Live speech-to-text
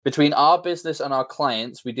Between our business and our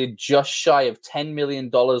clients, we did just shy of $10 million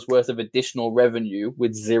worth of additional revenue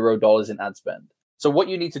with $0 in ad spend. So what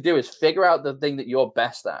you need to do is figure out the thing that you're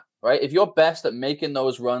best at, right? If you're best at making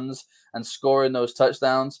those runs and scoring those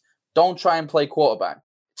touchdowns, don't try and play quarterback.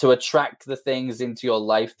 To attract the things into your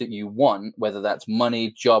life that you want, whether that's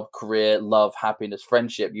money, job, career, love, happiness,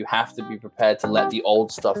 friendship, you have to be prepared to let the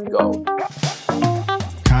old stuff go.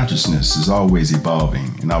 Consciousness is always evolving,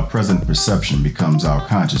 and our present perception becomes our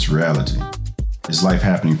conscious reality. Is life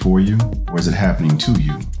happening for you, or is it happening to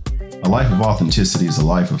you? A life of authenticity is a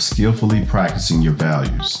life of skillfully practicing your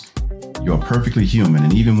values. You are perfectly human,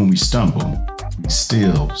 and even when we stumble, we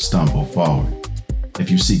still stumble forward. If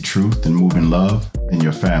you seek truth and move in love, then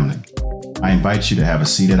you're family. I invite you to have a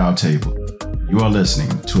seat at our table. You are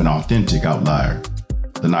listening to an authentic outlier,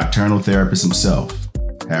 the nocturnal therapist himself,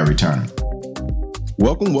 Harry Turner.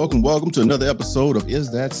 Welcome to another episode of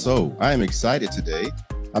Is That So? I am excited today.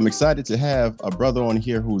 I'm excited to have a brother on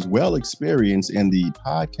here who's well experienced in the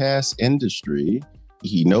podcast industry.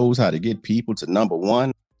 He knows how to get people to number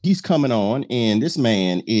one. He's coming on, and this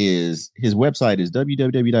man his website is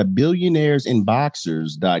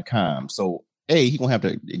www.billionairesinboxers.com. So A, he's going to have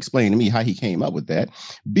to explain to me how he came up with that.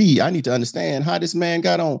 B, I need to understand how this man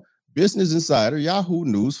got on Business Insider, Yahoo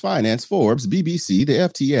News, Finance, Forbes, BBC, the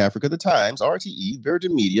FT Africa, The Times, RTE,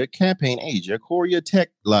 Virgin Media, Campaign Asia, Korea Tech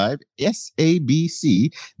Live,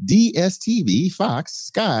 SABC, DSTV, Fox,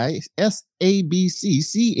 Sky, SABC,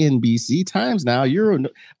 CNBC, Times Now, Euro.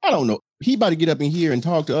 I don't know. He about to get up in here and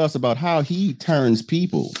talk to us about how he turns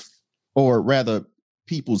people, or rather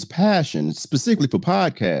people's passion, specifically for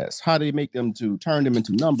podcasts, how they make them to turn them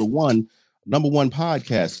into number one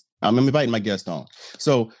podcast. I'm inviting my guest on.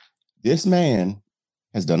 So this man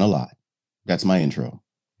has done a lot. That's my intro.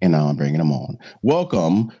 And now I'm bringing him on.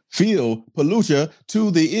 Welcome, Phil Palucha,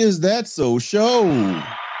 to the Is That So show.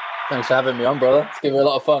 Thanks for having me on, brother. It's going to be a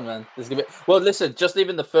lot of fun, man. Well, listen, just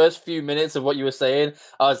even the first few minutes of what you were saying,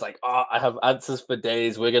 I was like, I have answers for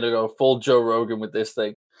days. We're going to go full Joe Rogan with this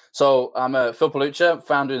thing. So I'm Phil Palucha,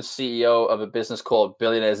 founder and CEO of a business called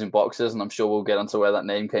Billionaires in Boxers, and I'm sure we'll get onto where that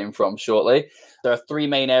name came from shortly. There are three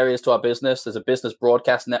main areas to our business. There's a business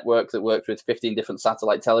broadcast network that works with 15 different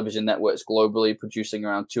satellite television networks globally, producing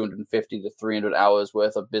around 250 to 300 hours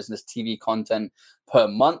worth of business TV content per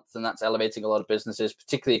month, and that's elevating a lot of businesses,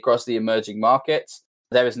 particularly across the emerging markets.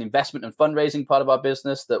 There is an investment and fundraising part of our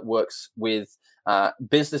business that works with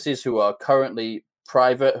businesses who are currently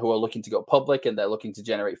private, who are looking to go public, and they're looking to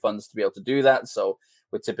generate funds to be able to do that. So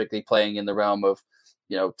we're typically playing in the realm of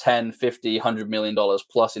 10, 50, $100 million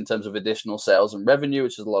plus in terms of additional sales and revenue,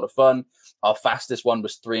 which is a lot of fun. Our fastest one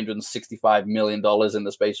was $365 million in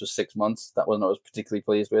the space of 6 months. That one I was particularly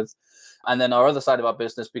pleased with. And then our other side of our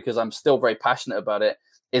business, because I'm still very passionate about it,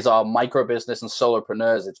 is our micro business and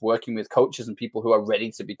solopreneurs. It's working with coaches and people who are ready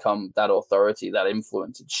to become that authority, that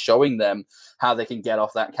influence. It's showing them how they can get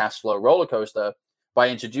off that cash flow roller coaster by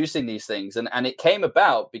introducing these things. And it came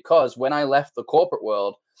about because when I left the corporate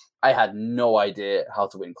world, I had no idea how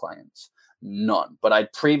to win clients. None. But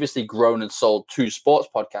I'd previously grown and sold 2 sports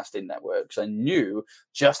podcasting networks. I knew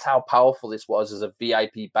just how powerful this was as a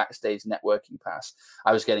VIP backstage networking pass.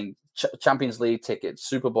 I was getting Champions League tickets,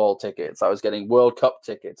 Super Bowl tickets. I was getting World Cup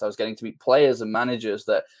tickets. I was getting to meet players and managers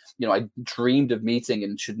that, I dreamed of meeting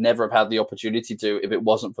and should never have had the opportunity to if it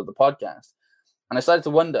wasn't for the podcast. And I started to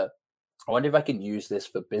wonder if I can use this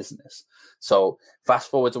for business. So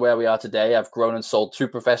fast forward to where we are today, I've grown and sold 2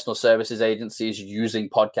 professional services agencies using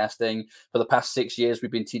podcasting. For the past 6 years,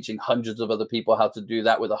 we've been teaching hundreds of other people how to do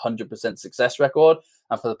that with a 100% success record.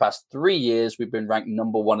 And for the past 3 years, we've been ranked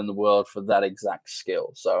number 1 in the world for that exact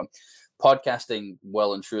skill. So podcasting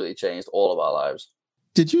well and truly changed all of our lives.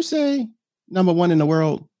 Did you say number 1 in the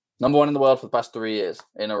world? Number 1 in the world for the past 3 years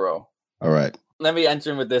in a row. All right. Let me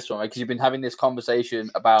enter in with this one, right? Because you've been having this conversation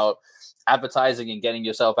about advertising and getting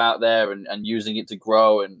yourself out there and using it to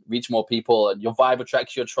grow and reach more people, and your vibe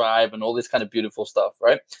attracts your tribe and all this kind of beautiful stuff,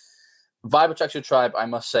 right? Vibe attracts your tribe, I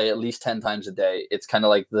must say, at least 10 times a day. It's kind of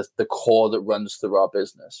like the core that runs through our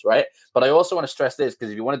business, right? But I also want to stress this, because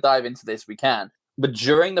if you want to dive into this, we can. But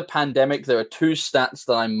during the pandemic, there are 2 stats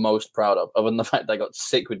that I'm most proud of, other than the fact that I got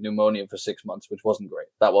sick with pneumonia for 6 months, which wasn't great.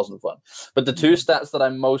 That wasn't fun. But the 2 stats that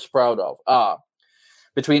I'm most proud of are,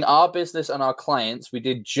 between our business and our clients, we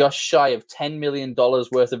did just shy of $10 million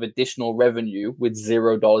worth of additional revenue with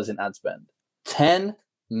 $0 in ad spend. $10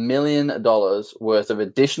 million worth of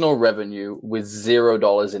additional revenue with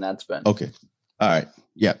 $0 in ad spend. Okay. All right.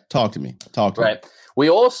 Yeah. Talk to me. Right. We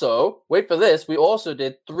also, wait for this, we also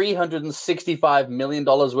did $365 million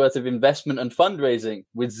worth of investment and fundraising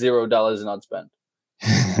with $0 in ad spend.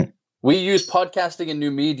 We use podcasting and new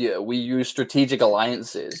media. We use strategic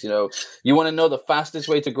alliances. You want to know the fastest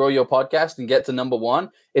way to grow your podcast and get to number one?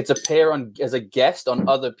 It's appear on as a guest on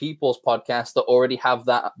other people's podcasts that already have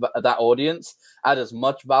that audience. Add as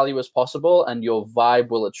much value as possible, and your vibe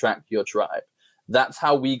will attract your tribe. That's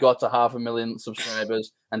how we got to 500,000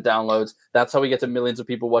 subscribers and downloads. That's how we get to millions of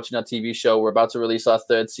people watching our TV show. We're about to release our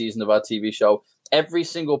 3rd season of our TV show. Every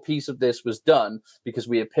single piece of this was done because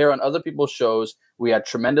we appear on other people's shows. We had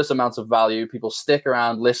tremendous amounts of value. People stick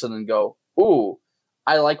around, listen, and go, ooh,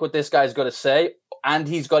 I like what this guy's got to say. And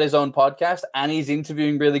he's got his own podcast and he's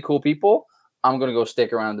interviewing really cool people. I'm going to go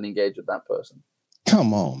stick around and engage with that person.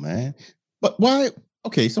 Come on, man. But why?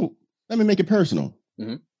 Okay, so let me make it personal.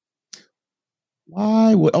 Mm-hmm.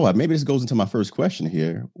 Why would, maybe this goes into my first question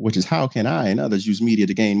here, which is how can I and others use media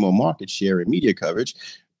to gain more market share and media coverage?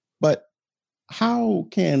 But how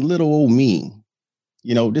can little old me,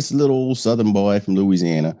 this little old Southern boy from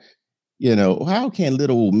Louisiana, how can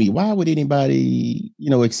little old me, why would anybody,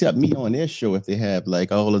 accept me on their show if they have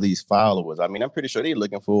like all of these followers? I mean, I'm pretty sure they're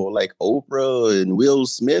looking for like Oprah and Will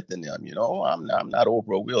Smith and them, I'm not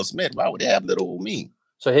Oprah or Will Smith. Why would they have little old me?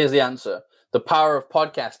 So here's the answer. The power of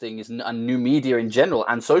podcasting is, and new media in general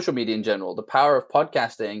and social media in general, the power of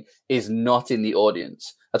podcasting is not in the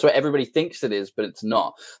audience. That's what everybody thinks it is, but it's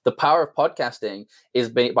not. The power of podcasting is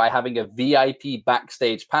by having a VIP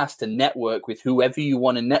backstage pass to network with whoever you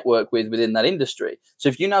want to network with within that industry. So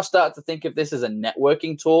if you now start to think of this as a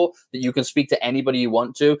networking tool that you can speak to anybody you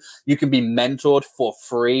want to, you can be mentored for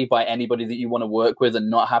free by anybody that you want to work with and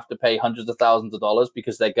not have to pay hundreds of thousands of dollars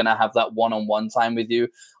because they're going to have that one-on-one time with you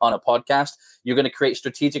on a podcast. You're going to create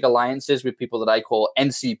strategic alliances with people that I call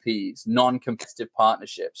NCPs, non-competitive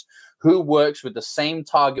partnerships. Who works with the same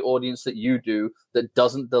target audience that you do that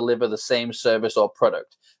doesn't deliver the same service or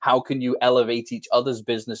product? How can you elevate each other's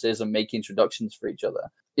businesses and make introductions for each other?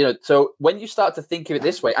 So when you start to think of it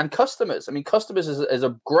this way, and customers, customers is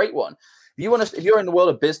a great one. If you're in the world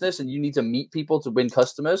of business and you need to meet people to win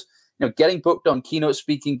customers, getting booked on keynote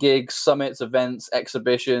speaking gigs, summits, events,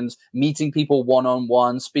 exhibitions, meeting people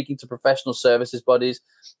one-on-one, speaking to professional services bodies,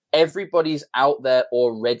 everybody's out there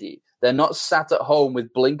already. They're not sat at home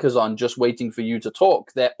with blinkers on just waiting for you to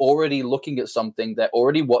talk. They're already looking at something. They're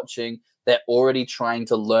already watching. They're already trying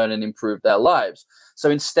to learn and improve their lives. So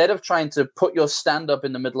instead of trying to put your stand up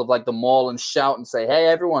in the middle of like the mall and shout and say, hey,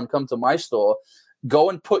 everyone, come to my store, go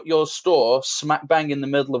and put your store smack bang in the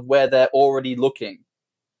middle of where they're already looking.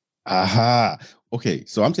 Aha. Okay.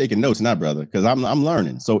 So I'm taking notes now, brother, because I'm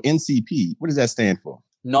learning. So NCP, what does that stand for?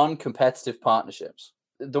 Non-competitive partnerships.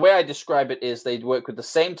 The way I describe it is they work with the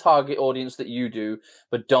same target audience that you do,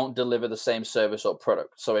 but don't deliver the same service or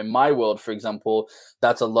product. So in my world, for example,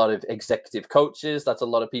 that's a lot of executive coaches. That's a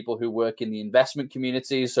lot of people who work in the investment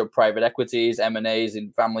communities. So private equities, M&As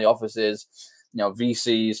in family offices,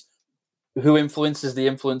 VCs. Who influences the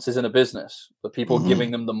influencers in a business? The people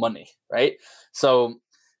giving them the money, right? So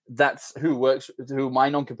that's who my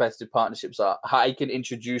non-competitive partnerships are. I can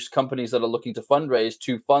introduce companies that are looking to fundraise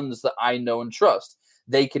to funds that I know and trust.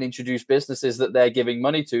 They can introduce businesses that they're giving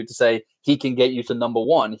money to say, he can get you to number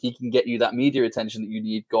one. He can get you that media attention that you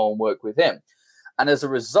need. Go and work with him. And as a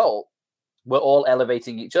result, we're all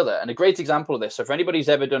elevating each other. And a great example of this, so if anybody's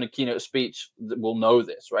ever done a keynote speech, will know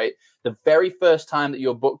this, right? The very first time that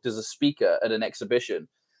you're booked as a speaker at an exhibition,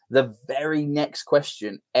 the very next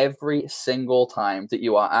question every single time that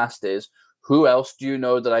you are asked is, who else do you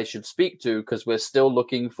know that I should speak to? Because we're still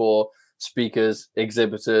looking for speakers,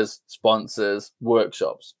 exhibitors, sponsors,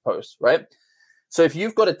 workshops, hosts, right? So if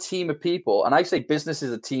you've got a team of people, and I say business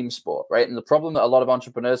is a team sport, right? And the problem that a lot of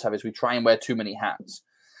entrepreneurs have is we try and wear too many hats.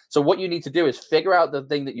 So what you need to do is figure out the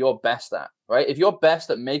thing that you're best at, right? If you're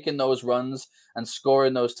best at making those runs and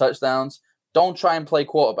scoring those touchdowns, don't try and play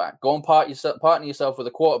quarterback. Go and partner yourself with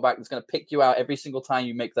a quarterback that's going to pick you out every single time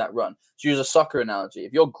you make that run. So use a soccer analogy.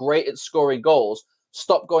 If you're great at scoring goals,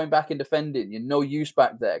 stop going back and defending. You're no use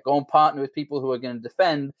back there. Go and partner with people who are going to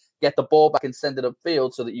defend, get the ball back and send it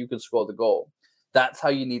upfield so that you can score the goal. That's how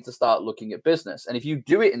you need to start looking at business. And if you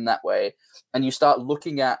do it in that way and you start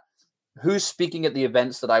looking at who's speaking at the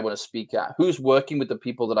events that I want to speak at, who's working with the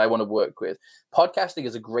people that I want to work with, podcasting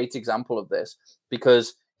is a great example of this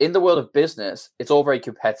because in the world of business, it's all very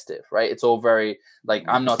competitive, right? It's all very like,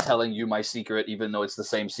 I'm not telling you my secret, even though it's the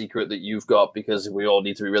same secret that you've got because we all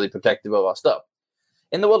need to be really protective of our stuff.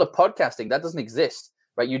 In the world of podcasting, that doesn't exist,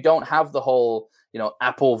 right? You don't have the whole,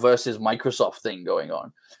 Apple versus Microsoft thing going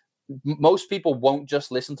on. most people won't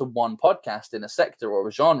just listen to one podcast in a sector or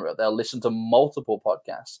a genre. They'll listen to multiple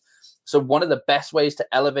podcasts. So one of the best ways to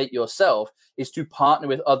elevate yourself is to partner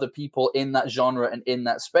with other people in that genre and in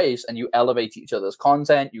that space, and you elevate each other's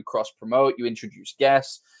content, you cross-promote, you introduce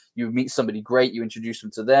guests, you meet somebody great, you introduce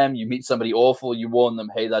them to them, you meet somebody awful, you warn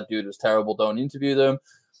them, hey, that dude was terrible, don't interview them.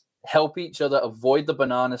 Help each other avoid the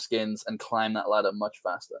banana skins and climb that ladder much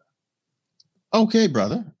faster. Okay,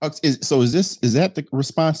 brother. Is that the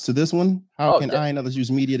response to this one? How can I and others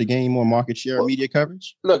use media to gain more market share and media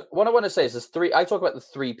coverage? Look, what I want to say is I talk about the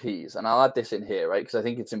 3 Ps, and I'll add this in here, right? Because I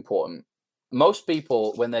think it's important. Most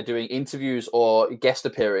people, when they're doing interviews or guest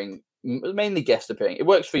appearing, mainly guest appearing, it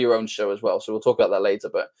works for your own show as well. So we'll talk about that later.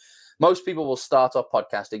 But most people will start off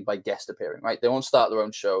podcasting by guest appearing, right? They won't start their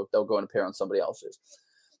own show. They'll go and appear on somebody else's.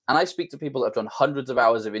 And I speak to people that have done hundreds of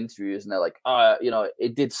hours of interviews, and they're like,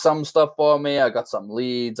 it did some stuff for me. I got some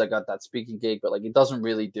leads. I got that speaking gig, but like, it doesn't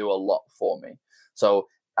really do a lot for me. So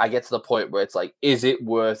I get to the point where it's like, is it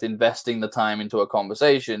worth investing the time into a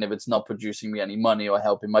conversation if it's not producing me any money or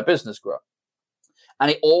helping my business grow? And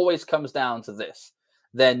it always comes down to this.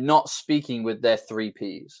 They're not speaking with their 3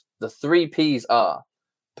 Ps. The 3 Ps are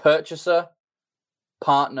purchaser,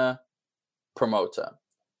 partner, promoter.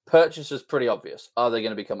 Purchaser is pretty obvious. Are they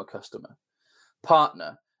going to become a customer?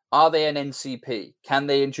 Partner, are they an NCP? Can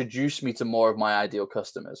they introduce me to more of my ideal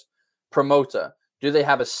customers? Promoter, do they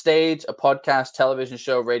have a stage, a podcast, television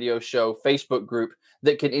show, radio show, Facebook group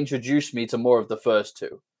that can introduce me to more of the first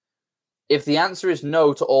 2? If the answer is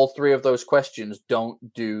no to all 3 of those questions,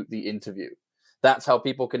 don't do the interview. That's how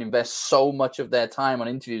people can invest so much of their time on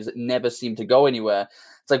interviews that never seem to go anywhere.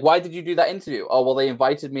 It's like, why did you do that interview? Oh, well, they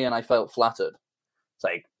invited me and I felt flattered. It's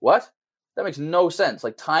like, what? That makes no sense.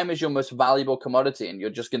 Like, time is your most valuable commodity and you're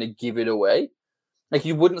just going to give it away. Like,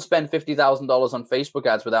 you wouldn't spend $50,000 on Facebook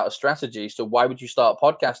ads without a strategy. So why would you start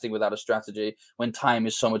podcasting without a strategy when time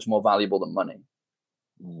is so much more valuable than money?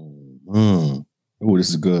 Oh, this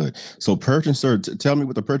is good. So purchaser, tell me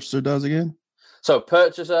what the purchaser does again. So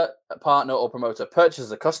purchaser, partner, or promoter.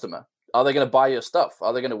 Purchaser, customer. Are they going to buy your stuff?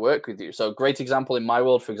 Are they going to work with you? So great example in my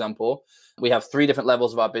world, for example, we have 3 different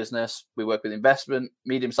levels of our business. We work with investment,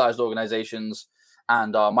 medium-sized organizations,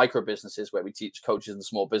 and our micro businesses where we teach coaches and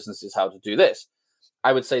small businesses how to do this.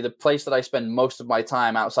 I would say the place that I spend most of my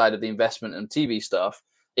time outside of the investment and TV stuff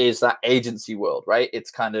is that agency world, right?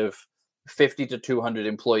 It's kind of 50 to 200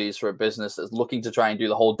 employees for a business that's looking to try and do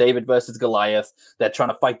the whole David versus Goliath. They're trying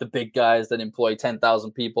to fight the big guys that employ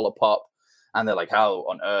 10,000 people a pop. And they're like, how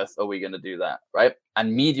on earth are we going to do that, right?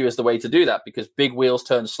 And media is the way to do that because big wheels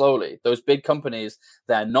turn slowly. Those big companies,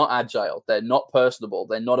 they're not agile. They're not personable.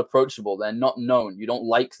 They're not approachable. They're not known. You don't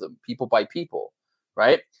like them. People by people,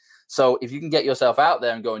 right? So if you can get yourself out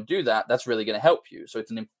there and go and do that, that's really going to help you. So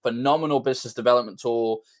it's a phenomenal business development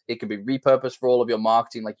tool. It can be repurposed for all of your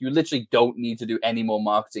marketing. Like, you literally don't need to do any more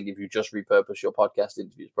marketing if you just repurpose your podcast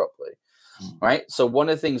interviews properly. Right. So one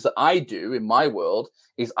of the things that I do in my world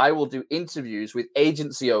is I will do interviews with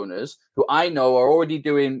agency owners who I know are already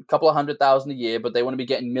doing a couple of 100,000 a year, but they want to be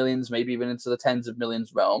getting millions, maybe even into the tens of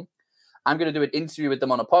millions realm. I'm going to do an interview with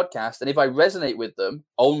them on a podcast. And if I resonate with them,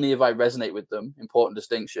 only if I resonate with them, important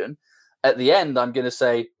distinction, at the end, I'm going to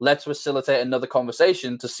say, let's facilitate another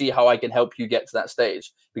conversation to see how I can help you get to that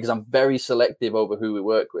stage, because I'm very selective over who we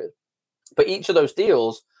work with. But each of those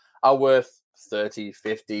deals are worth $30,000,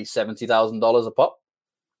 $50,000, $70,000 a pop.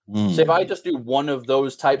 So if I just do one of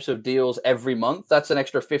those types of deals every month, that's an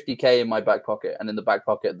extra $50K in my back pocket and in the back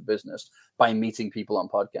pocket of the business by meeting people on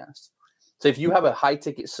podcasts. So if you have a high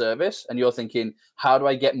ticket service and you're thinking, how do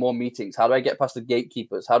I get more meetings? How do I get past the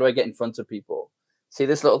gatekeepers? How do I get in front of people? See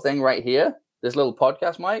this little thing right here, this little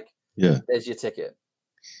podcast mic? Yeah. There's your ticket.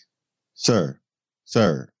 Sir,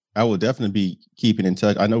 I will definitely be keeping in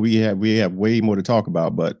touch. I know we have way more to talk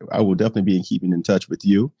about, but I will definitely be keeping in touch with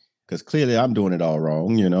you because clearly I'm doing it all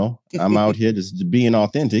wrong. I'm out here just being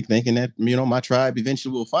authentic, thinking that, my tribe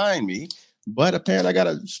eventually will find me. But apparently I got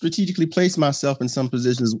to strategically place myself in some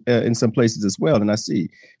positions, in some places as well. And I see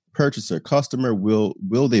purchaser, customer, will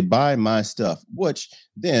they buy my stuff? Which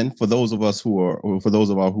then for those of us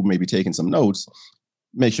who may be taking some notes,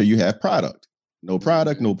 make sure you have product. No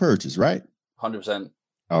product, no purchase, right? 100%.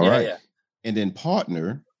 All right. Yeah. And then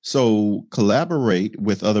partner. So collaborate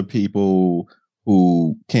with other people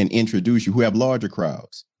who can introduce you, who have larger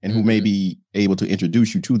crowds and who may be able to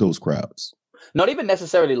introduce you to those crowds. Not even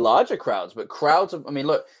necessarily larger crowds, but crowds of,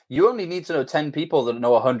 look, you only need to know 10 people that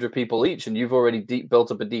know 100 people each, and you've already built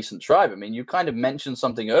up a decent tribe. You kind of mentioned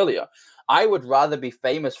something earlier. I would rather be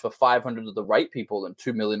famous for 500 of the right people than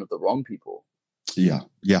 2 million of the wrong people. Yeah.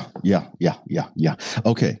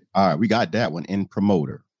 Okay. All right. We got that one in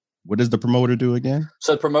promoter. What does the promoter do again?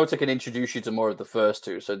 So the promoter can introduce you to more of the first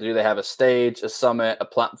two. So do they have a stage, a summit, a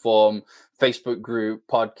platform, Facebook group,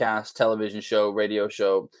 podcast, television show, radio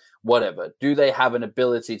show, whatever? Do they have an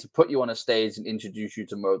ability to put you on a stage and introduce you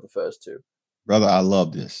to more of the first two? Brother, I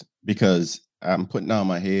love this because I'm putting down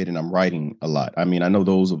my head and I'm writing a lot. I mean, I know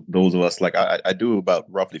those of us, like I do about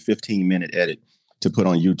roughly 15-minute edit to put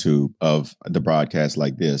on YouTube of the broadcast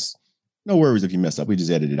like this. No worries if you mess up. We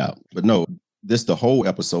just edit it out. But no, the whole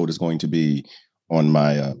episode is going to be on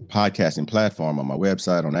my podcasting platform, on my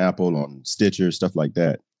website, on Apple, on Stitcher, stuff like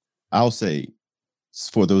that. I'll say,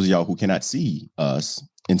 for those of y'all who cannot see us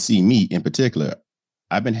and see me in particular,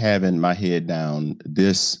 I've been having my head down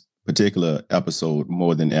this particular episode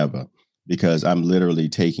more than ever because I'm literally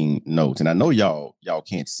taking notes. And I know y'all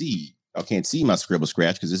can't see my scribble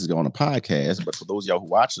scratch because this is on a podcast. But for those of y'all who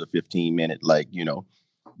watch the 15-minute,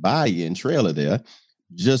 buy-in trailer there,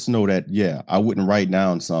 just know that, I wouldn't write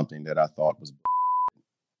down something that I thought was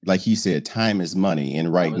like he said, time is money.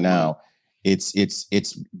 And right now it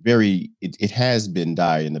has been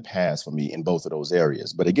dire in the past for me in both of those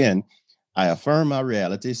areas. But again, I affirm my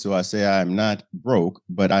reality. So I say I am not broke,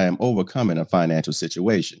 but I am overcoming a financial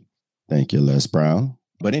situation. Thank you, Les Brown.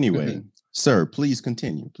 But anyway, sir, please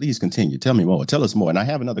continue. Please continue. Tell me more. Tell us more. And I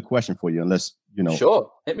have another question for you, unless,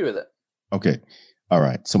 Sure. Hit me with it. Okay. All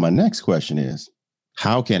right. So my next question is,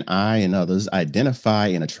 how can I and others identify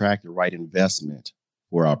and attract the right investment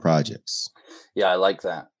for our projects? Yeah, I like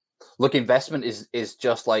that. Look, investment is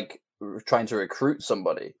just like trying to recruit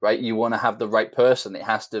somebody, right? You want to have the right person. It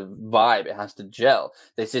has to vibe. It has to gel.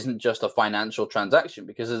 This isn't just a financial transaction,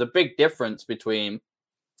 because there's a big difference between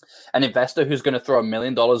an investor who's going to throw $1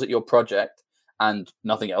 million at your project and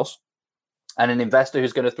nothing else, and an investor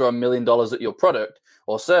who's going to throw $1 million at your product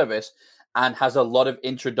or service and has a lot of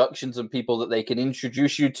introductions and people that they can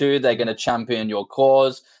introduce you to. They're going to champion your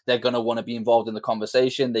cause. They're going to want to be involved in the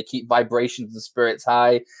conversation. They keep vibrations and spirits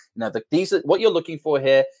high. What you're looking for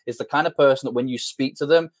here is the kind of person that when you speak to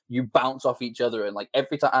them, you bounce off each other. And like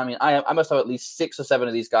every time, I must have at least 6 or 7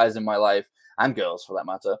 of these guys in my life, and girls for that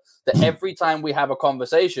matter, that every time we have a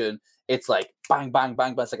conversation, it's like bang, bang,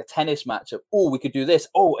 bang, bang. It's like a tennis match of, oh, we could do this.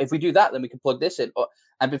 Oh, if we do that, then we can plug this in.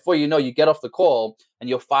 And before you know, you get off the call and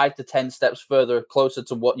you're 5 to 10 steps further closer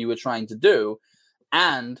to what you were trying to do.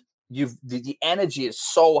 And the energy is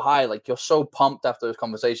so high, like you're so pumped after those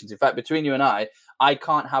conversations. In fact, between you and I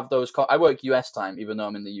can't have those. I work US time, even though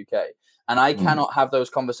I'm in the UK, and I cannot have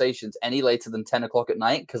those conversations any later than 10 o'clock at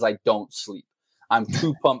night because I don't sleep. I'm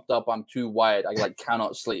too pumped up. I'm too wired. I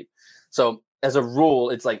cannot sleep. So as a rule,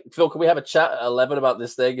 it's like, Phil, can we have a chat at 11 about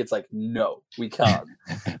this thing? It's like, no, we can't,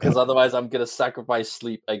 because otherwise I'm going to sacrifice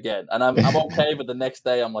sleep again. And I'm okay, but the next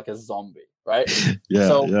day I'm like a zombie, right?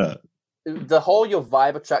 Yeah. The whole your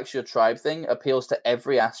vibe attracts your tribe thing appeals to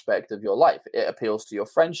every aspect of your life. It appeals to your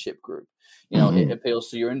friendship group. It appeals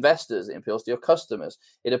to your investors. It appeals to your customers.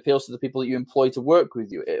 It appeals to the people that you employ to work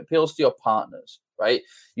with you. It appeals to your partners, right?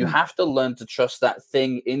 You have to learn to trust that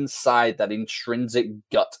thing inside, that intrinsic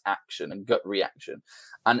gut action and gut reaction.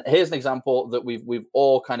 And here's an example that we've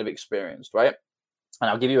all kind of experienced, right? And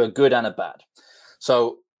I'll give you a good and a bad.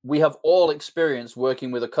 So we have all experienced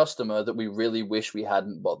working with a customer that we really wish we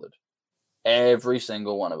hadn't bothered. Every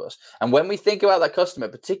single one of us. And when we think about that customer,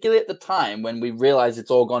 particularly at the time when we realize it's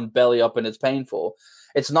all gone belly up and it's painful,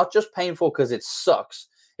 it's not just painful because it sucks.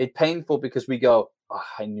 It's painful because we go, oh,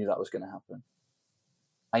 I knew that was going to happen.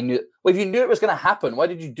 Well, if you knew it was going to happen, why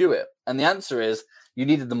did you do it? And the answer is you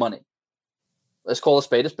needed the money. Let's call a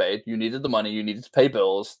spade a spade. You needed the money. You needed to pay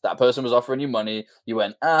bills. That person was offering you money. You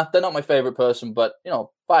went, they're not my favorite person, but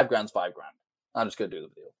 $5 grand's $5 grand. I'm just going to do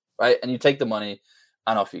the deal, right? And you take the money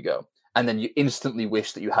and off you go. And then you instantly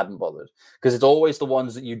wish that you hadn't bothered, because it's always the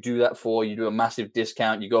ones that you do that for. You do a massive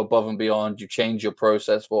discount, you go above and beyond, you change your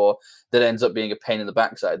process for, that ends up being a pain in the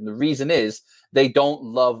backside. And the reason is they don't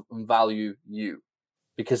love and value you,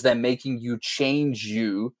 because they're making you change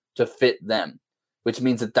you to fit them, which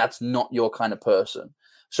means that that's not your kind of person.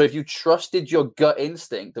 So if you trusted your gut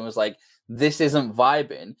instinct and was like, this isn't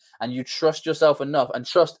vibing, and you trust yourself enough and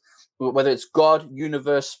trust, whether it's God,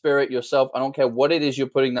 universe, spirit, yourself, I don't care what it is you're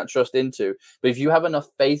putting that trust into. But if you have enough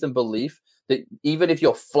faith and belief that even if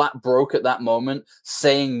you're flat broke at that moment,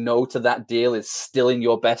 saying no to that deal is still in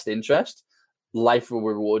your best interest, life will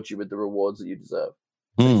reward you with the rewards that you deserve.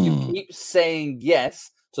 If you keep saying yes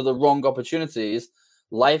to the wrong opportunities,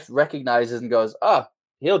 life recognizes and goes,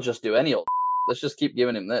 he'll just do any old. Let's just keep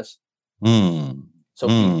giving him this. So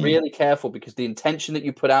be really careful, because the intention that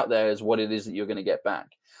you put out there is what it is that you're going to get back.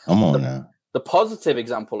 Come on now. The positive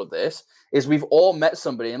example of this is we've all met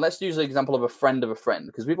somebody, and let's use the example of a friend,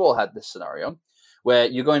 because we've all had this scenario where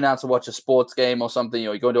you're going down to watch a sports game or something,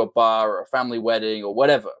 or you're going to a bar or a family wedding or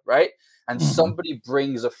whatever, right? And somebody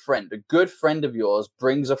brings a friend, a good friend of yours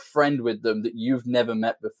brings a friend with them that you've never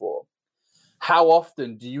met before. How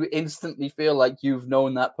often do you instantly feel like you've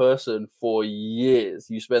known that person for years?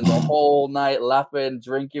 You spend the whole night laughing,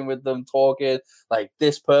 drinking with them, talking. Like,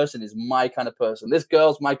 this person is my kind of person. This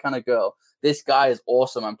girl's my kind of girl. This guy is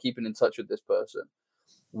awesome. I'm keeping in touch with this person.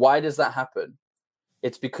 Why does that happen?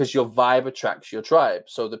 It's because your vibe attracts your tribe.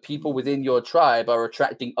 So the people within your tribe are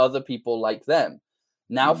attracting other people like them.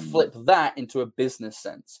 Now flip that into a business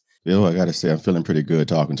sense. Bill, I got to say, I'm feeling pretty good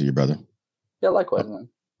talking to you, brother. Yeah, likewise, man.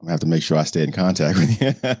 I'm gonna have to make sure I stay in contact with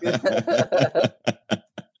you.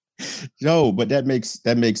 No, but that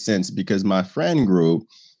makes sense, because my friend group,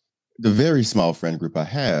 the very small friend group I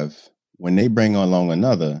have, when they bring along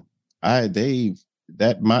another,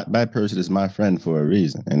 that person is my friend for a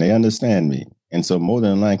reason, and they understand me, and so more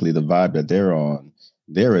than likely the vibe that they're on,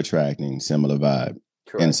 they're attracting similar vibe.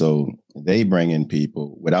 Correct. And so they bring in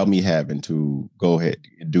people without me having to go ahead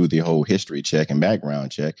and do the whole history check and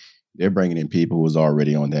background check. They're bringing in people who's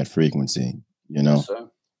already on that frequency, you know? Yes,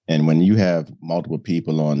 and when you have multiple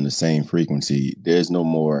people on the same frequency, there's no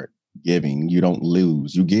more giving. You don't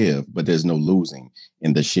lose. You give, but there's no losing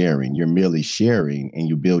in the sharing. You're merely sharing, and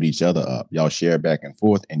you build each other up. Y'all share back and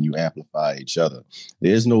forth, and you amplify each other.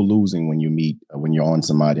 There's no losing when you meet, when you're on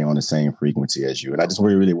somebody on the same frequency as you. And I just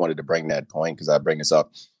really wanted to bring that point, because I bring this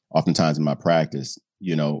up oftentimes in my practice,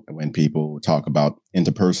 you know, when people talk about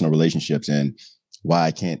interpersonal relationships and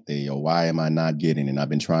why can't they, or why am I not getting? And I've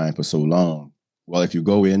been trying for so long. Well, if you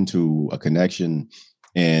go into a connection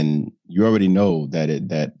and you already know that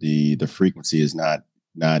the frequency is not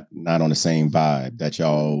on the same vibe, that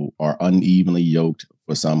y'all are unevenly yoked,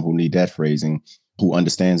 for some who need that phrasing, who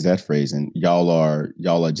understands that phrasing, y'all are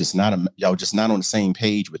just not on the same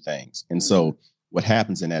page with things. And so what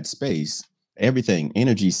happens in that space,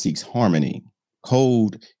 energy seeks harmony.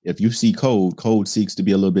 Cold, if you see cold seeks to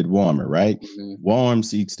be a little bit warmer, right? Warm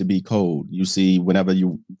seeks to be cold. You see, whenever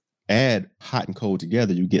you add hot and cold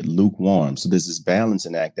together, you get lukewarm. So there's this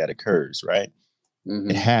balancing act that occurs, right?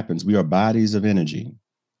 It happens. We are bodies of energy.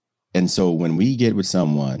 And so when we get with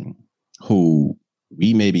someone who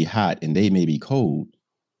we may be hot and they may be cold,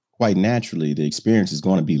 quite naturally, the experience is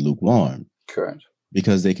going to be lukewarm. Correct.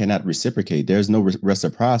 Because they cannot reciprocate. There's no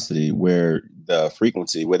reciprocity where the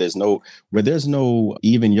frequency, where there's no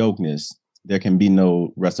even yokeness, there can be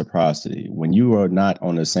no reciprocity. When you are not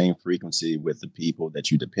on the same frequency with the people that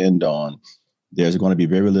you depend on, there's going to be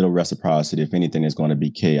very little reciprocity. If anything, it's going to be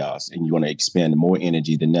chaos, and you're going to expend more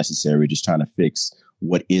energy than necessary just trying to fix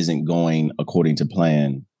what isn't going according to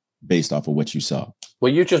plan based off of what you saw.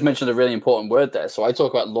 Well, you just mentioned a really important word there. So I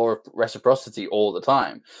talk about law of reciprocity all the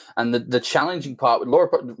time. And the challenging part with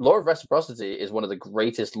law of reciprocity is one of the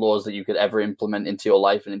greatest laws that you could ever implement into your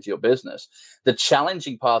life and into your business. The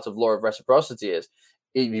challenging part of law of reciprocity is,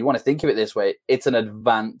 if you want to think of it this way, it's an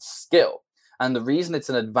advanced skill. And the reason it's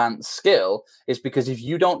an advanced skill is because if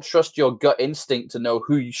you don't trust your gut instinct to know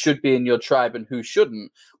who you should be in your tribe and who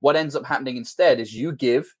shouldn't, what ends up happening instead is you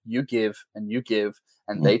give,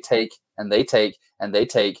 and they take, and they take, and they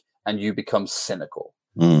take, and you become cynical.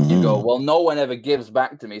 You go, well, no one ever gives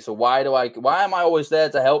back to me, so why am I always there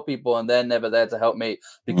to help people and they're never there to help me?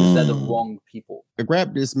 Because they're the wrong people. I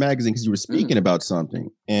grabbed this magazine because you were speaking about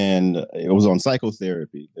something, and it was on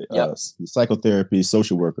psychotherapy. The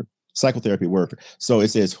psychotherapy worker. So it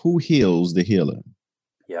says, who heals the healer?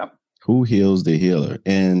 Yeah. Who heals the healer?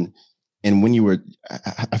 And when you were,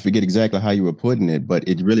 I forget exactly how you were putting it, but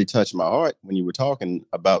it really touched my heart when you were talking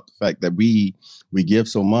about the fact that we give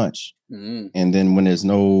so much. And then when there's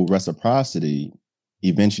no reciprocity,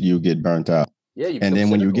 eventually you get burnt out. Yeah. And then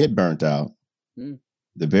when you get burnt out,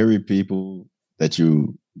 the very people that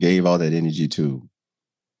you gave all that energy to,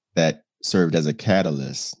 that served as a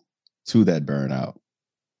catalyst to that burnout,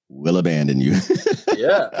 will abandon you.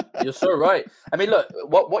 Yeah, you're so right. I mean, look,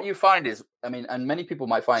 what you find is, I mean, and many people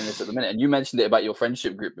might find this at the minute, and you mentioned it about your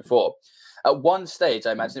friendship group before. At one stage,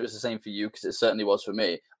 I imagine it was the same for you, because it certainly was for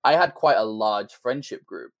me. I had quite a large friendship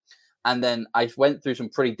group. And then I went through some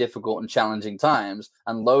pretty difficult and challenging times,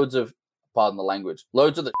 and loads of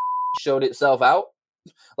the showed itself out.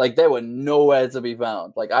 Like, they were nowhere to be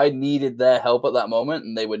found. Like, I needed their help at that moment,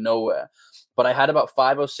 and they were nowhere. But I had about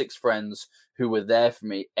 5 or 6 friends who were there for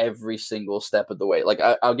me every single step of the way. Like,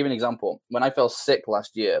 I'll give you an example. When I fell sick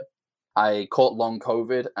last year, I caught long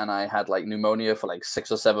COVID, and I had like pneumonia for like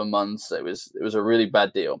 6 or 7 months. It was a really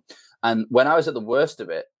bad deal. And when I was at the worst of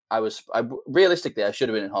it, realistically, I should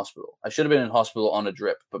have been in hospital. I should have been in hospital on a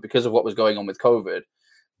drip, but because of what was going on with COVID,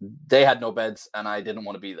 they had no beds, and I didn't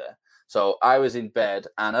want to be there. So I was in bed,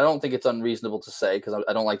 and I don't think it's unreasonable to say, because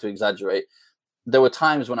I don't like to exaggerate, there were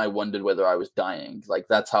times when I wondered whether I was dying. Like,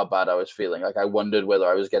 that's how bad I was feeling. Like, I wondered whether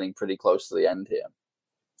I was getting pretty close to the end here.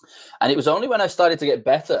 And it was only when I started to get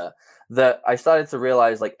better that I started to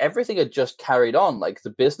realize, like, everything had just carried on. Like, the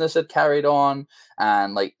business had carried on,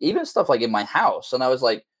 and like even stuff like in my house. And I was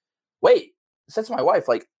like, wait, I said to my wife,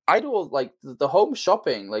 like, I do all, like, the home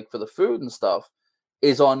shopping, like for the food and stuff,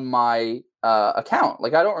 is on my account.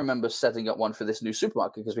 Like, I don't remember setting up one for this new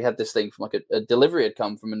supermarket, because we had this thing from like a delivery had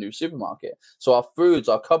come from a new supermarket. So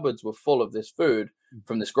our cupboards were full of this food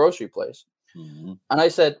from this grocery place. Mm-hmm. And I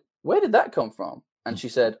said, where did that come from? And she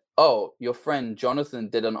said, oh, your friend Jonathan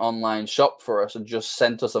did an online shop for us and just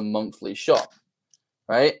sent us a monthly shop,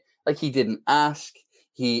 right? Like, he didn't ask.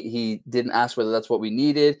 He didn't ask whether that's what we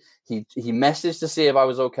needed. He messaged to see if I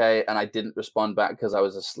was okay, and I didn't respond back because I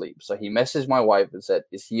was asleep. So he messaged my wife and said,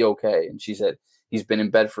 is he okay? And she said, he's been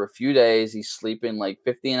in bed for a few days. He's sleeping like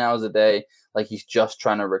 15 hours a day. Like, he's just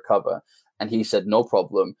trying to recover. And he said, no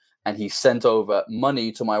problem. And he sent over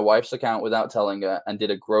money to my wife's account without telling her, and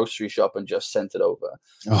did a grocery shop and just sent it over.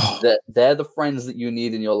 Oh. They're the friends that you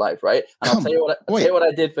need in your life, right? And I'll tell you what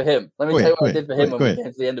I did for him. Let me tell you what I did for him when we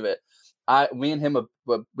came to the end of it. Me and him,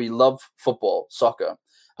 we love football, soccer.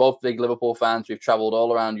 Both big Liverpool fans. We've traveled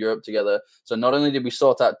all around Europe together. So not only did we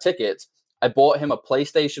sort out tickets, I bought him a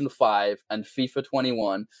PlayStation 5 and FIFA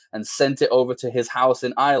 21 and sent it over to his house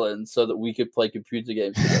in Ireland so that we could play computer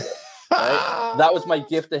games together. Right? That was my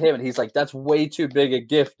gift to him. And he's like, that's way too big a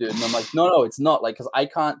gift, dude. And I'm like, no, it's not. Like, because I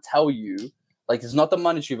can't tell you, like, it's not the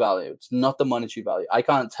monetary value. It's not the monetary value. I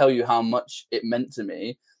can't tell you how much it meant to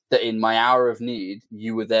me that in my hour of need,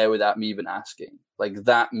 you were there without me even asking. Like,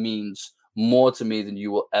 that means more to me than you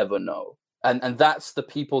will ever know. And that's the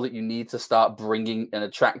people that you need to start bringing and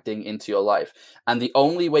attracting into your life. And the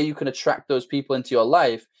only way you can attract those people into your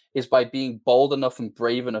life is by being bold enough and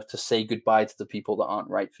brave enough to say goodbye to the people that aren't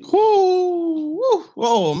right for you.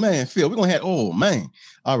 Oh, man, Phil, we're going to have,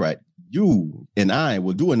 all right. You and I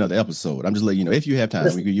will do another episode. I'm just letting you know, if you have time.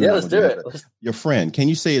 Let's do it. Your friend, can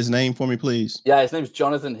you say his name for me, please? Yeah, his name's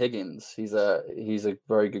Jonathan Higgins. He's a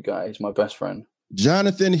very good guy. He's my best friend.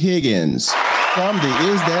 Jonathan Higgins from the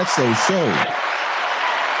Is That So show.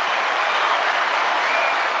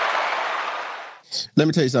 Let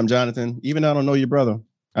me tell you something, Jonathan. Even though I don't know your brother,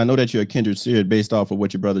 I know that you're a kindred spirit based off of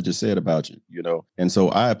what your brother just said about you, you know? And so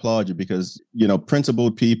I applaud you because, you know,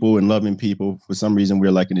 principled people and loving people, for some reason,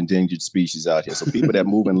 we're like an endangered species out here. So people that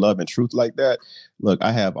move in love and truth like that, look,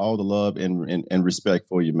 I have all the love and respect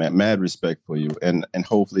for you, man, mad respect for you. And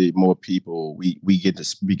hopefully more people, we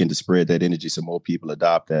begin to spread that energy so more people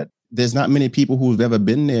adopt that. There's not many people who've ever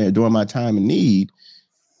been there during my time of need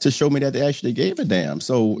to show me that they actually gave a damn.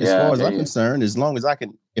 So as far as I'm concerned, as long as I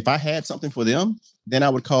can, if I had something for them, then I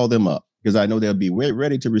would call them up because I know they'll be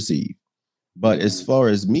ready to receive. But as far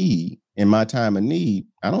as me in my time of need,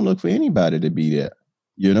 I don't look for anybody to be there,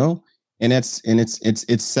 you know? And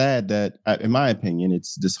it's sad that, in my opinion,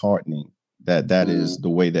 it's disheartening that is the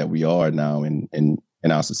way that we are now in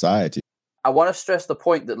our society. I want to stress the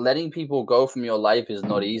point that letting people go from your life is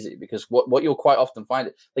not easy, because what you'll quite often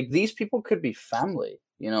find, like, these people could be family,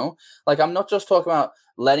 you know? Like, I'm not just talking about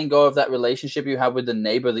letting go of that relationship you have with the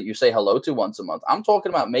neighbor that you say hello to once a month. I'm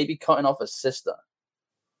talking about maybe cutting off a sister,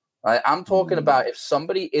 right? I'm talking about if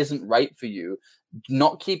somebody isn't right for you,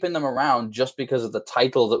 not keeping them around just because of the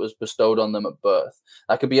title that was bestowed on them at birth.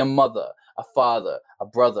 That could be a mother, a father, a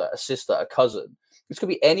brother, a sister, a cousin. This could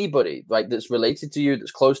be anybody, like, that's related to you,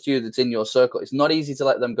 that's close to you, that's in your circle. It's not easy to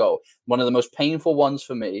let them go. One of the most painful ones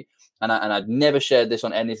for me, and I've never shared this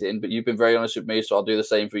on anything, but you've been very honest with me, so I'll do the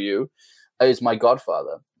same for you, is my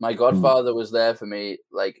godfather. My godfather was there for me,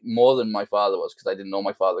 like, more than my father was, because I didn't know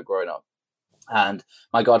my father growing up. And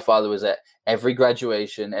my godfather was at every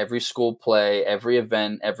graduation, every school play, every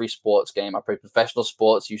event, every sports game. I played professional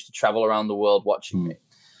sports, used to travel around the world watching me.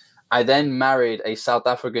 I then married a South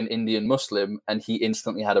African Indian Muslim, and he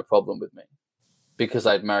instantly had a problem with me because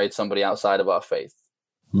I'd married somebody outside of our faith.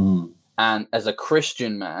 And as a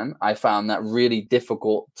Christian man, I found that really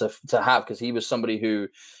difficult to have, because he was somebody who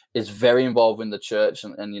is very involved in the church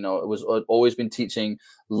and you know, it was always been teaching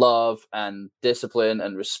love and discipline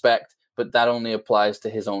and respect, but that only applies to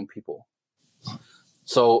his own people.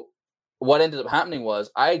 So what ended up happening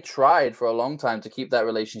was I tried for a long time to keep that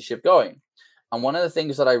relationship going. And one of the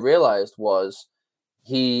things that I realized was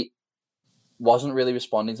he wasn't really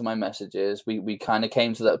responding to my messages. We kind of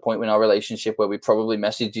came to that point in our relationship where we probably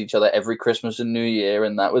messaged each other every Christmas and New Year,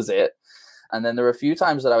 and that was it. And then there were a few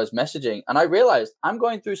times that I was messaging, and I realized I'm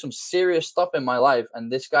going through some serious stuff in my life, and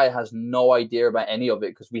this guy has no idea about any of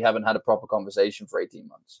it because we haven't had a proper conversation for 18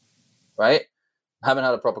 months. right? Haven't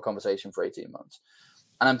had a proper conversation for 18 months.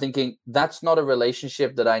 And I'm thinking, that's not a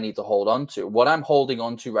relationship that I need to hold on to. What I'm holding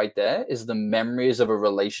on to right there is the memories of a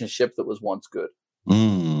relationship that was once good.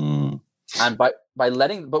 And but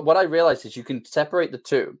what I realized is you can separate the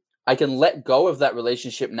two. I can let go of that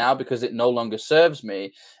relationship now because it no longer serves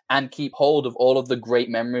me, and keep hold of all of the great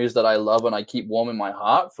memories that I love and I keep warm in my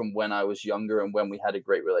heart from when I was younger and when we had a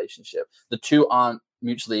great relationship. The two aren't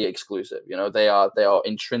mutually exclusive. They are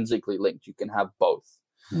intrinsically linked. You can have both.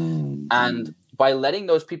 And by letting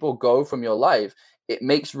those people go from your life, it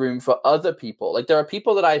makes room for other people. Like, there are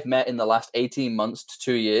people that I've met in the last 18 months to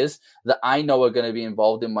 2 years that I know are going to be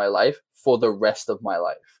involved in my life for the rest of my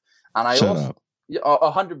life. And I Shut up.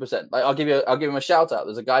 100%. Like, I'll give him a shout out.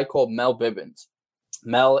 There's a guy called Mel Bibbins.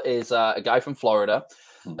 Mel is a guy from Florida.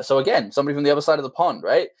 So again, somebody from the other side of the pond,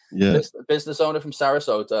 right? Yeah. Business owner from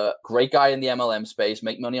Sarasota, great guy in the MLM space,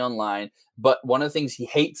 make money online. But one of the things he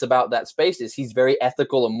hates about that space is he's very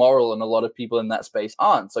ethical and moral, and a lot of people in that space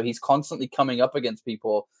aren't. So he's constantly coming up against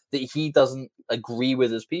people that he doesn't agree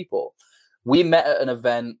with as people. We met at an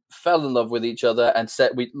event, fell in love with each other, and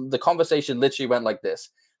the conversation literally went like this: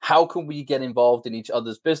 how can we get involved in each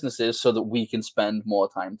other's businesses so that we can spend more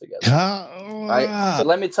time together? Right? So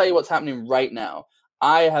let me tell you what's happening right now.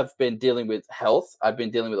 I have been dealing with health. I've been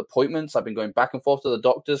dealing with appointments. I've been going back and forth to the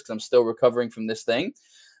doctors because I'm still recovering from this thing.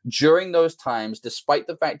 During those times, despite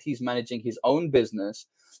the fact he's managing his own business,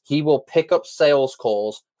 he will pick up sales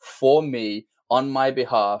calls for me on my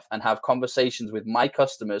behalf and have conversations with my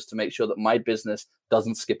customers to make sure that my business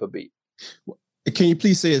doesn't skip a beat. Can you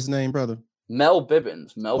please say his name, brother? Mel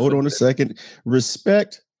Bibbins. Hold on a second.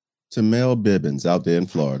 Respect to Mel Bibbins out there in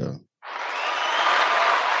Florida.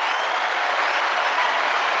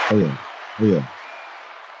 Oh yeah.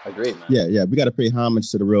 Agreed, man. Yeah. We got to pay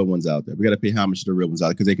homage to the real ones out there. We got to pay homage to the real ones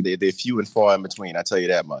out there because they're few and far in between. I tell you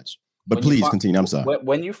that much. But please continue. I'm sorry.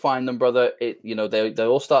 When you find them, brother, they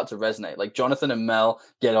all start to resonate. Like, Jonathan and Mel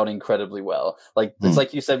get on incredibly well. Like, it's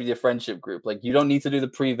like you said with your friendship group. Like, you don't need to do the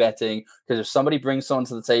pre-vetting, because if somebody brings someone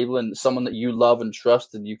to the table and someone that you love and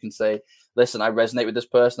trust, and you can say, listen, I resonate with this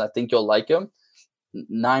person, I think you'll like him,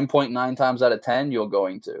 9.9 times out of 10, you're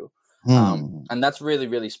going to. And that's really,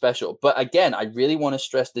 really special. But again, I really want to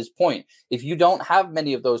stress this point. If you don't have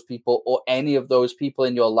many of those people or any of those people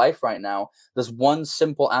in your life right now, there's one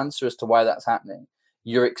simple answer as to why that's happening.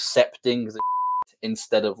 You're accepting the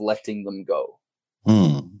instead of letting them go.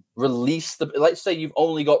 Release let's say you've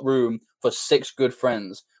only got room for 6 good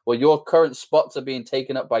friends. Well, your current spots are being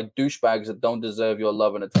taken up by douchebags that don't deserve your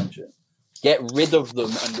love and attention. Get rid of them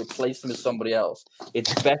and replace them with somebody else.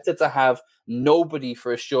 It's better to have nobody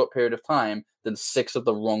for a short period of time than 6 of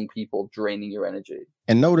the wrong people draining your energy.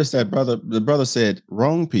 And notice that the brother said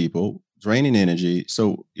wrong people draining energy.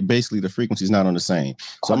 So basically the frequency is not on the same.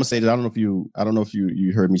 So I'm gonna say that I don't know if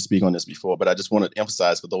you heard me speak on this before, but I just want to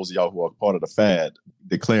emphasize for those of y'all who are part of the fad,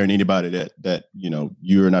 declaring anybody that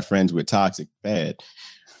you're not friends with toxic fad.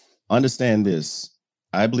 Understand this.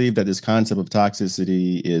 I believe that this concept of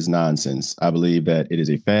toxicity is nonsense. I believe that it is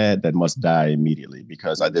a fad that must die immediately,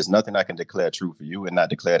 because there's nothing I can declare true for you and not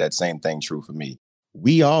declare that same thing true for me.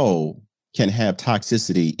 We all can have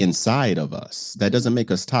toxicity inside of us. That doesn't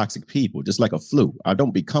make us toxic people, just like a flu. I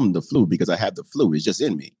don't become the flu because I have the flu. It's just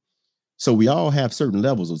in me. So we all have certain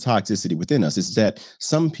levels of toxicity within us. It's that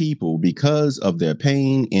some people, because of their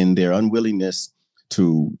pain and their unwillingness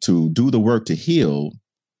to do the work to heal,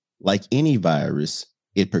 like any virus,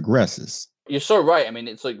 it progresses. You're so right. I mean,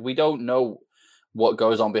 it's like we don't know what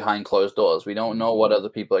goes on behind closed doors. We don't know what other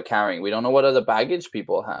people are carrying. We don't know what other baggage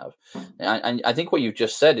people have. And I think what you've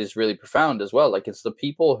just said is really profound as well. Like, it's the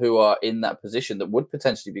people who are in that position that would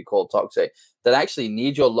potentially be called toxic that actually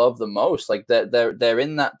need your love the most. Like, they're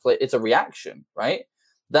in that place. It's a reaction, right?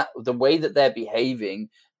 That the way that they're behaving,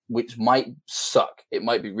 which might suck. It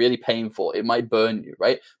might be really painful. It might burn you,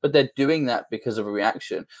 right? But they're doing that because of a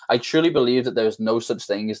reaction. I truly believe that there is no such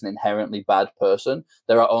thing as an inherently bad person.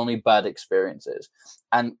 There are only bad experiences.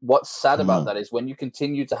 And what's sad about that is when you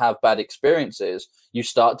continue to have bad experiences, you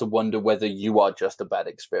start to wonder whether you are just a bad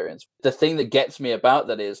experience. The thing that gets me about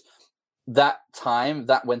that is that time,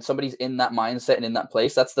 that when somebody's in that mindset and in that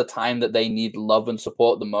place, that's the time that they need love and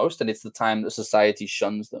support the most. And it's the time that society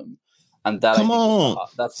shuns them. And that,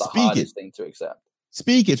 that's the hardest thing to accept.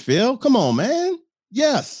 Speak it, Phil. Come on, man.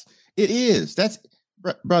 Yes, it is. That's,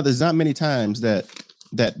 brother, there's not many times that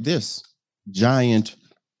this giant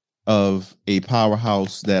of a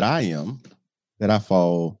powerhouse that I am, that I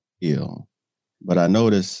fall ill. But I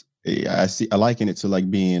notice, I liken it to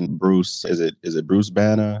like being Bruce. Is it Bruce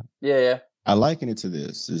Banner? Yeah. I liken it to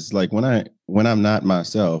this. It's like when I'm not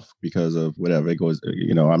myself because of whatever it goes,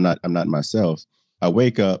 I'm not myself. I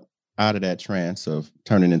wake up out of that trance of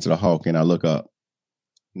turning into the Hulk and I look up.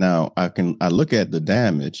 Now I look at the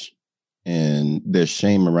damage and there's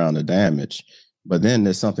shame around the damage, but then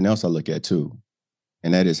there's something else I look at too.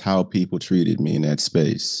 And that is how people treated me in that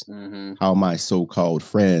space, how my so-called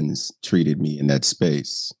friends treated me in that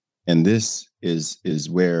space. And this is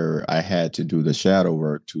where I had to do the shadow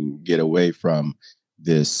work to get away from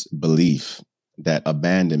this belief that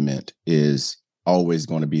abandonment is always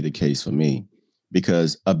going to be the case for me,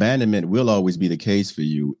 because abandonment will always be the case for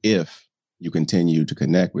you if you continue to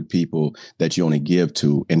connect with people that you only give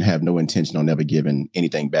to and have no intention on ever giving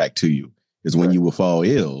anything back to you. Because when you will fall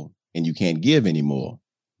ill and you can't give anymore,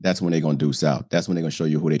 that's when they're going to deuce out. That's when they're going to show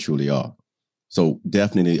you who they truly are. So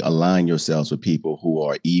definitely align yourselves with people who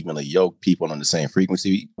are evenly yoked, people on the same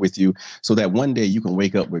frequency with you, so that one day you can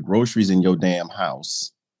wake up with groceries in your damn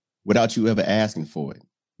house without you ever asking for it.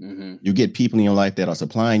 You get people in your life that are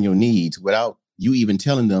supplying your needs without you even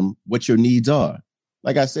telling them what your needs are.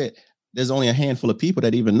 Like I said, there's only a handful of people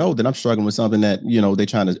that even know that I'm struggling with something that, they're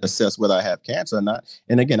trying to assess whether I have cancer or not.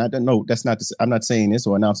 And again, I don't know. That's not, I'm not saying this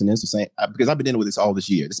or announcing this or saying, because I've been dealing with this all this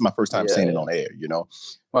year. This is my first time saying it on air, Well,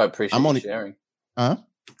 I appreciate you sharing. Huh?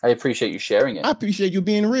 I appreciate you sharing it. I appreciate you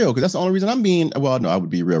being real, because that's the only reason I'm being, well, no, I would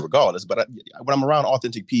be real regardless. But when I'm around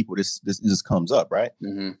authentic people, this comes up, right?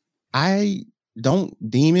 I don't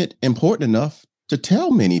deem it important enough to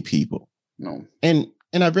tell many people. No. And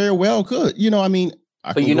I very well could, But you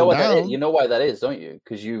know what that is? You know why that is, don't you?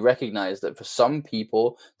 Because you recognize that for some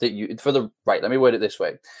people let me word it this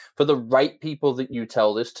way. For the right people that you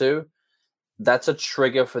tell this to, that's a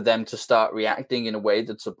trigger for them to start reacting in a way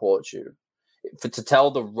that supports you. To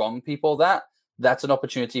tell the wrong people that's an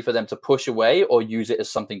opportunity for them to push away or use it as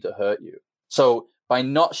something to hurt you. So by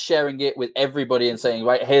not sharing it with everybody and saying,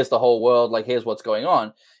 right, here's the whole world, like, here's what's going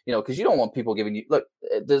on, because you don't want people giving you, look,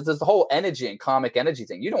 there's the whole energy and karmic energy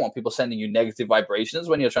thing. You don't want people sending you negative vibrations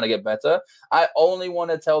when you're trying to get better. I only want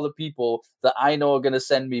to tell the people that I know are going to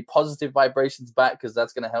send me positive vibrations back, because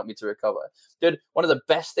that's going to help me to recover. Dude, one of the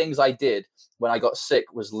best things I did when I got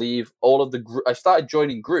sick was leave all of the I started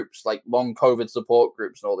joining groups, like long COVID support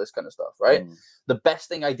groups and all this kind of stuff, right? The best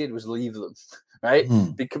thing I did was leave them. Right?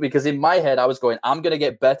 Because in my head, I was going, I'm going to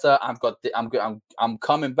get better. I'm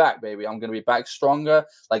coming back, baby. I'm going to be back stronger.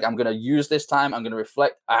 Like, I'm going to use this time. I'm going to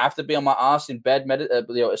reflect. I have to be on my ass in bed,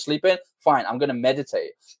 sleeping. Fine. I'm going to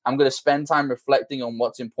meditate. I'm going to spend time reflecting on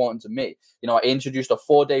what's important to me. I introduced a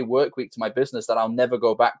 4-day work week to my business that I'll never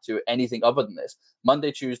go back to anything other than this.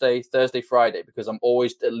 Monday, Tuesday, Thursday, Friday, because I'm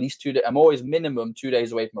always I'm always minimum 2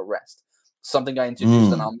 days away from a rest. Something I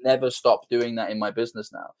introduced, and I'll never stop doing that in my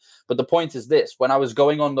business now. But the point is this: when I was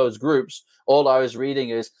going on those groups, all I was reading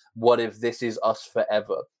is, what if this is us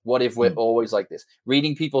forever? What if we're always like this?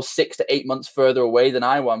 Reading people 6 to 8 months further away than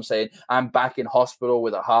I am, saying, I'm back in hospital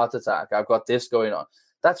with a heart attack. I've got this going on.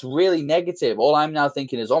 That's really negative. All I'm now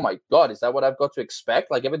thinking is, oh my God, is that what I've got to expect?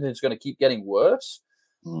 Like, everything's going to keep getting worse?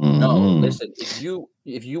 No, listen, if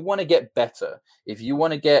you want to get better, if you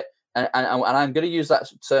want to get, and I'm going to use that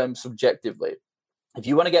term subjectively. If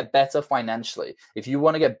you want to get better financially, if you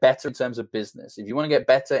want to get better in terms of business, if you want to get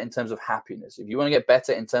better in terms of happiness, if you want to get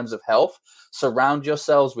better in terms of health, surround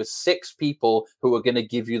yourselves with 6 people who are going to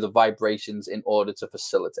give you the vibrations in order to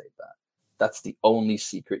facilitate that. That's the only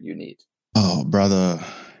secret you need. Oh, brother,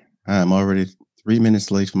 I'm already 3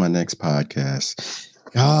 minutes late for my next podcast.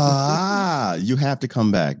 You have to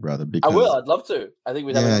come back, brother. Because I will. I'd love to. I think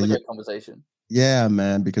we'd have another great conversation. Yeah,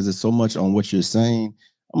 man, because there's so much on what you're saying.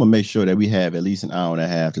 I'm going to make sure that we have at least an hour and a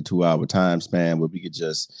half to 2 hour time span where we could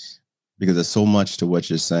just, because there's so much to what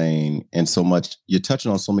you're saying and so much, you're touching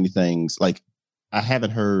on so many things. Like, I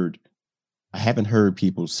haven't heard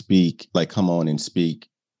people speak, like, come on and speak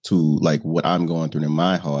to, like, what I'm going through in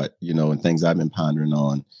my heart, and things I've been pondering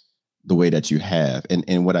on the way that you have.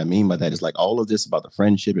 And what I mean by that is, like, all of this about the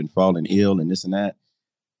friendship and falling ill and this and that.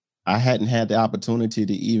 I hadn't had the opportunity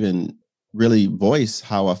to even really voice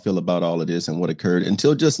how I feel about all of this and what occurred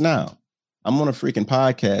until just now. I'm on a freaking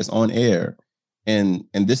podcast on air. And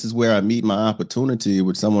this is where I meet my opportunity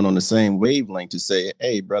with someone on the same wavelength to say,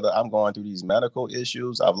 hey, brother, I'm going through these medical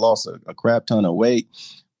issues. I've lost a crap ton of weight.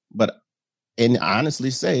 And honestly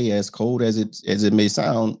say, as cold as it may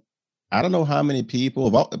sound, I don't know how many people,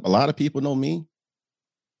 a lot of people know me.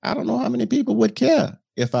 I don't know how many people would care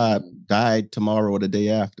if I died tomorrow or the day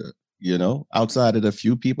after. Outside of the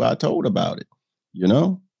few people I told about it,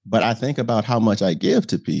 but I think about how much I give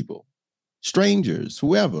to people, strangers,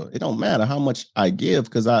 whoever. It don't matter how much I give,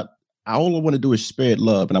 because All I want to do is spread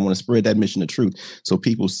love, and I want to spread that mission of truth so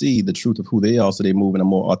people see the truth of who they are, so they move in a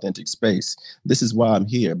more authentic space. This is why I'm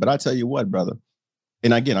here. But I tell you what, brother,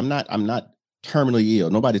 and again, I'm not terminally ill.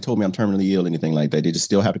 Nobody told me I'm terminally ill, anything like that. They just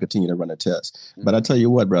still have to continue to run a test. Mm-hmm. But I tell you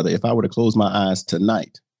what, brother, if I were to close my eyes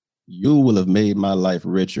tonight, you will have made my life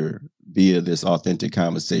richer via this authentic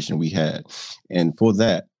conversation we had. And for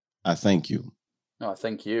that, I thank you. No,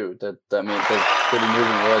 thank you. They're pretty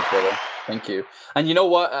moving words, brother. Thank you. And you know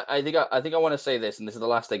what? I think I want to say this, and this is the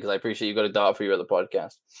last thing, because I appreciate you got a dart for your other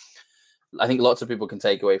podcast. I think lots of people can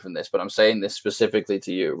take away from this, but I'm saying this specifically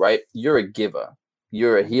to you, right? You're a giver.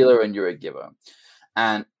 You're a healer and you're a giver.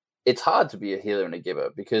 And it's hard to be a healer and a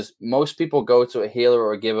giver because most people go to a healer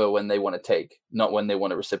or a giver when they want to take, not when they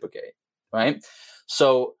want to reciprocate, right?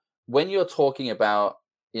 So when you're talking about,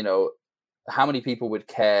 how many people would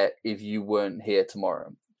care if you weren't here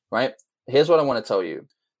tomorrow, right? Here's what I want to tell you.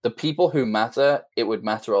 The people who matter, it would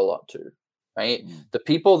matter a lot to, right? The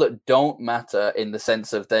people that don't matter in the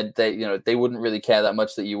sense of that they wouldn't really care that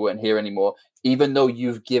much that you weren't here anymore, even though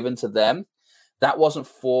you've given to them, that wasn't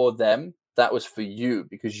for them. That was for you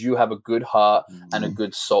because you have a good heart and a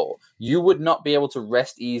good soul. You would not be able to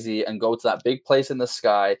rest easy and go to that big place in the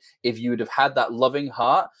sky if you would have had that loving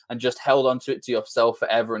heart and just held onto it to yourself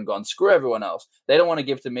forever and gone, screw everyone else. They don't want to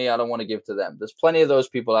give to me. I don't want to give to them. There's plenty of those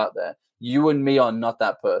people out there. You and me are not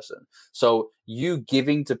that person. So you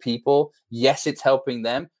giving to people, yes, it's helping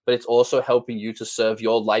them, but it's also helping you to serve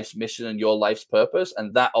your life's mission and your life's purpose.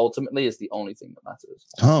 And that ultimately is the only thing that matters.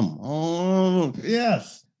 Come on.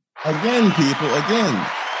 Yes. Again, people,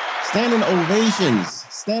 standing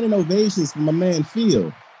ovations for my man,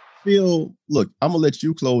 Phil. Phil, look, I'm going to let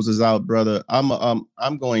you close us out, brother.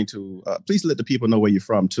 I'm going to, please let the people know where you're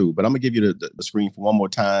from too, but I'm going to give you the screen for one more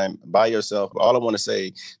time by yourself. All I want to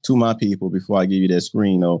say to my people before I give you that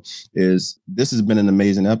screen, though, is this has been an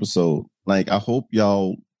amazing episode. Like, I hope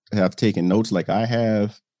y'all have taken notes like I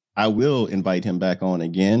have. I will invite him back on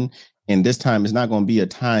again. And this time it's not going to be a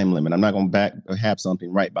time limit. I'm not going to have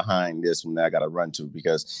something right behind this one that I got to run to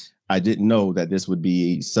because I didn't know that this would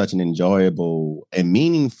be such an enjoyable and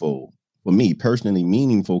meaningful, for me personally,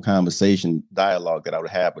 meaningful conversation dialogue that I would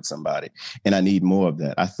have with somebody. And I need more of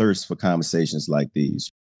that. I thirst for conversations like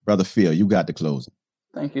these. Brother Phil, you got the closing.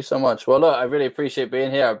 Thank you so much. Well, look, I really appreciate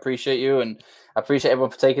being here. I appreciate you, and I appreciate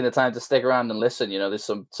everyone for taking the time to stick around and listen. There's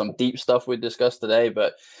some deep stuff we discussed today,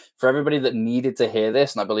 but for everybody that needed to hear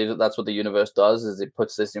this, and I believe that that's what the universe does, is it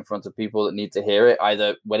puts this in front of people that need to hear it,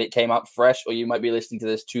 either when it came out fresh, or you might be listening to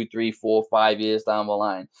this 2, 3, 4, 5 years down the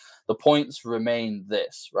line. The points remain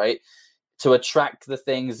this, right? To attract the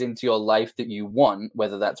things into your life that you want,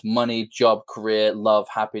 whether that's money, job, career, love,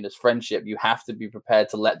 happiness, friendship, you have to be prepared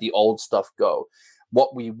to let the old stuff go.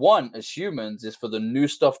 What we want as humans is for the new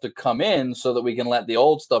stuff to come in so that we can let the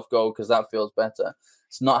old stuff go because that feels better.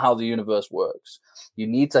 It's not how the universe works. You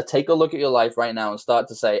need to take a look at your life right now and start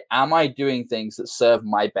to say, am I doing things that serve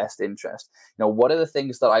my best interest? What are the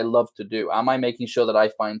things that I love to do? Am I making sure that I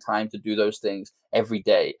find time to do those things every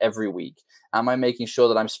day, every week? Am I making sure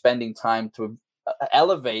that I'm spending time to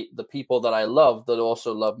elevate the people that I love that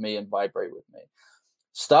also love me and vibrate with me?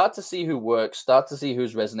 Start to see who works, start to see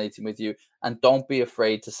who's resonating with you, and don't be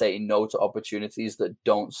afraid to say no to opportunities that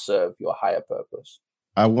don't serve your higher purpose.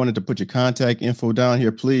 I wanted to put your contact info down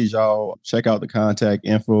here. Please, y'all, check out the contact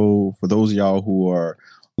info for those of y'all who are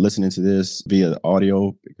listening to this via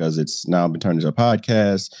audio because it's now been turned into a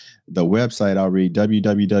podcast. The website, I'll read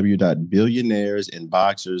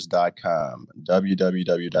www.billionairesinboxers.com,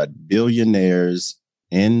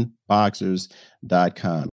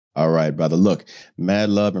 www.billionairesinboxers.com. All right, brother. Look, mad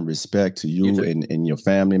love and respect to you and your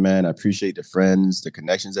family, man. I appreciate the friends, the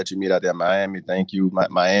connections that you meet out there in Miami. Thank you,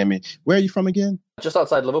 Miami. Where are you from again? Just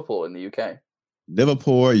outside Liverpool in the UK.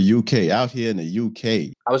 Liverpool, UK, out here in the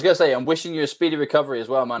UK. I was going to say, I'm wishing you a speedy recovery as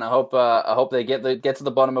well, man. I hope they get to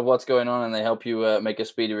the bottom of what's going on and they help you make a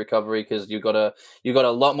speedy recovery because you got a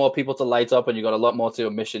lot more people to light up and you got a lot more to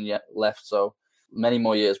your mission yet left. So many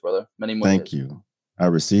more years, brother. Many more years. Thank you. I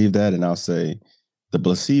received that, and I'll say, the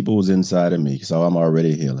placebo is inside of me, so I'm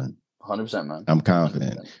already healing. 100%, man. I'm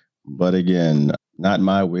confident. 100%. But again, not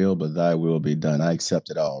my will, but thy will be done. I accept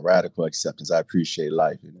it all. Radical acceptance. I appreciate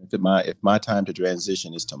life. If my time to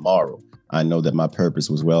transition is tomorrow, I know that my purpose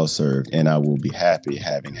was well served, and I will be happy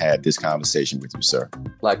having had this conversation with you, sir.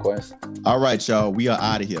 Likewise. All right, y'all. We are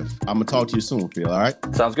out of here. I'm going to talk to you soon, Phil. All right?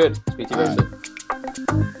 Sounds good. Speak to you very soon.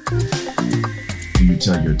 Do you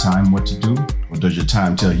tell your time what to do, or does your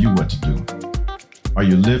time tell you what to do? Are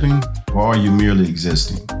you living, or are you merely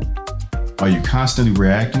existing? Are you constantly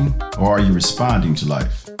reacting, or are you responding to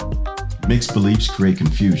life? Mixed beliefs create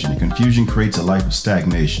confusion, and confusion creates a life of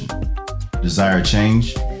stagnation. Desire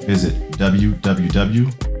change? Visit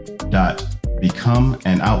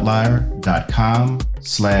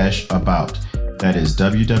www.becomeanoutlier.com/about. That is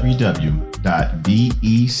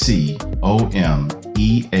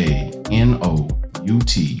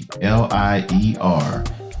www.becomeanoutlier,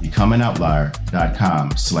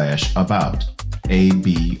 becomeanoutlier.com/about,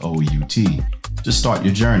 ABOUT, to start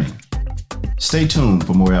your journey. Stay tuned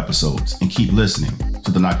for more episodes and keep listening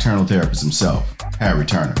to the Nocturnal Therapist himself, Harry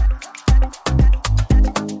Turner.